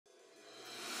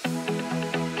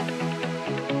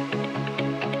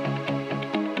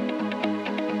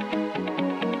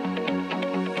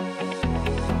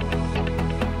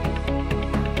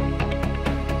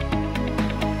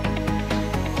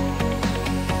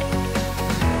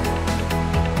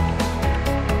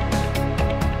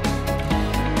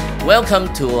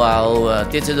Welcome to our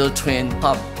Digital Twin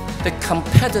Hub. The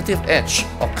competitive edge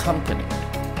of company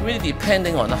really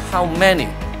depending on how many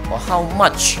or how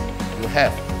much you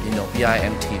have in your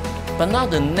BIM team. But now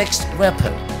the next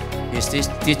weapon is this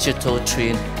digital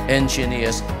twin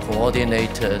engineers,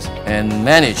 coordinators, and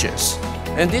managers.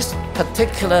 And this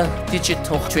particular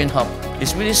digital twin hub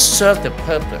is really serve the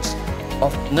purpose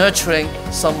of nurturing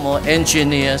some more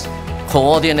engineers,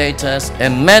 coordinators,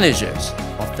 and managers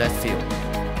of that field.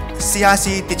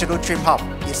 CIC Digital Twin Hub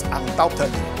is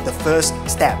undoubtedly the first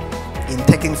step in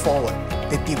taking forward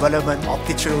the development of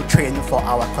digital twin for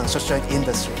our construction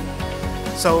industry.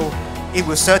 So it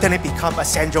will certainly become a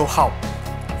central hub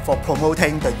for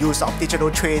promoting the use of digital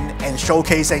twin and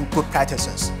showcasing good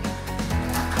practices.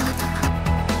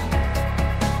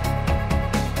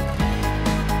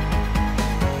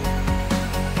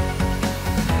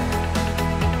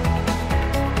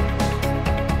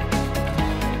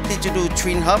 Digital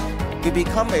Twin Hub will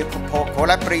become a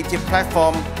collaborative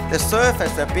platform that serves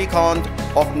as a beacon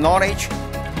of knowledge,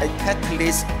 a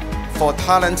catalyst for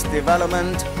talent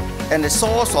development, and a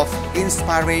source of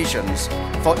inspirations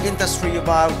for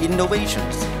industry-wide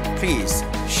innovations. Please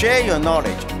share your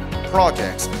knowledge,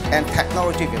 projects, and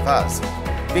technology with us.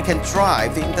 We can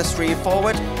drive the industry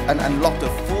forward and unlock the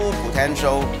full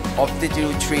potential of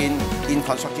digital twin in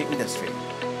construction industry.